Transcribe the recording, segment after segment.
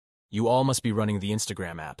You all must be running the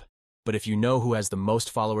Instagram app. But if you know who has the most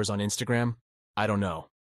followers on Instagram, I don't know.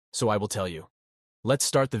 So I will tell you. Let's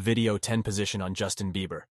start the video 10 position on Justin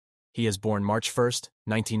Bieber. He is born March 1st,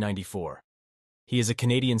 1994. He is a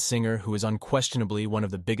Canadian singer who is unquestionably one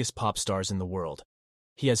of the biggest pop stars in the world.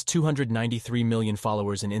 He has 293 million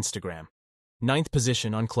followers in Instagram. Ninth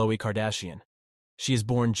position on Khloe Kardashian. She is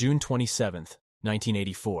born June 27th,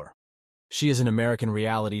 1984. She is an American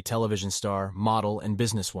reality television star, model, and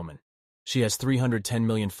businesswoman. She has 310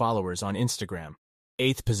 million followers on Instagram.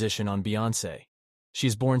 Eighth position on Beyoncé. She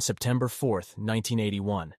is born September 4th,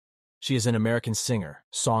 1981. She is an American singer,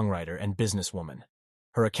 songwriter, and businesswoman.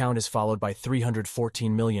 Her account is followed by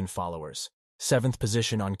 314 million followers. Seventh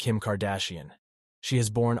position on Kim Kardashian. She is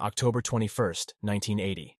born October 21st,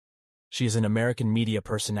 1980. She is an American media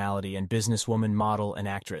personality and businesswoman, model, and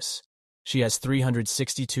actress. She has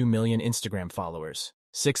 362 million Instagram followers.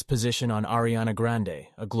 Sixth position on Ariana Grande,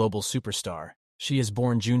 a global superstar. She is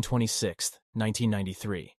born June 26,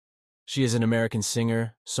 1993. She is an American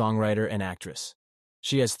singer, songwriter, and actress.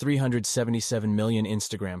 She has 377 million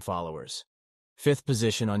Instagram followers. Fifth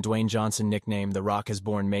position on Dwayne Johnson, nicknamed The Rock, is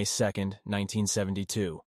born May 2,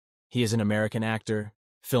 1972. He is an American actor,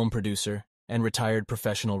 film producer, and retired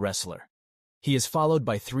professional wrestler. He is followed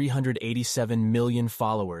by 387 million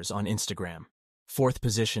followers on Instagram. Fourth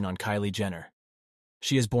position on Kylie Jenner.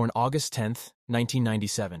 She is born August 10,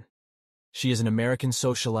 1997. She is an American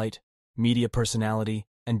socialite, media personality,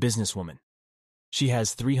 and businesswoman. She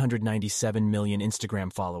has 397 million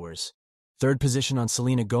Instagram followers. Third position on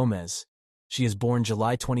Selena Gomez. She is born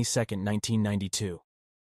July 22, 1992.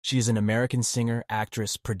 She is an American singer,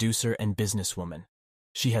 actress, producer, and businesswoman.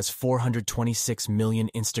 She has 426 million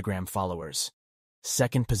Instagram followers.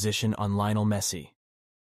 Second position on Lionel Messi.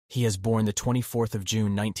 He is born the 24th of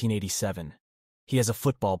June, 1987. He is a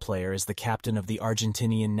football player as the captain of the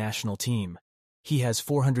Argentinian national team. He has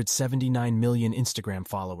 479 million Instagram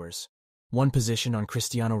followers. One position on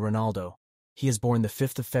Cristiano Ronaldo. He is born the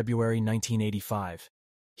 5th of February, 1985.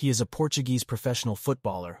 He is a Portuguese professional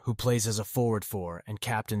footballer who plays as a forward for and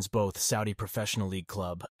captains both Saudi Professional League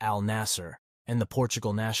club, Al Nassr, and the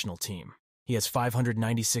Portugal national team. He has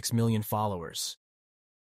 596 million followers.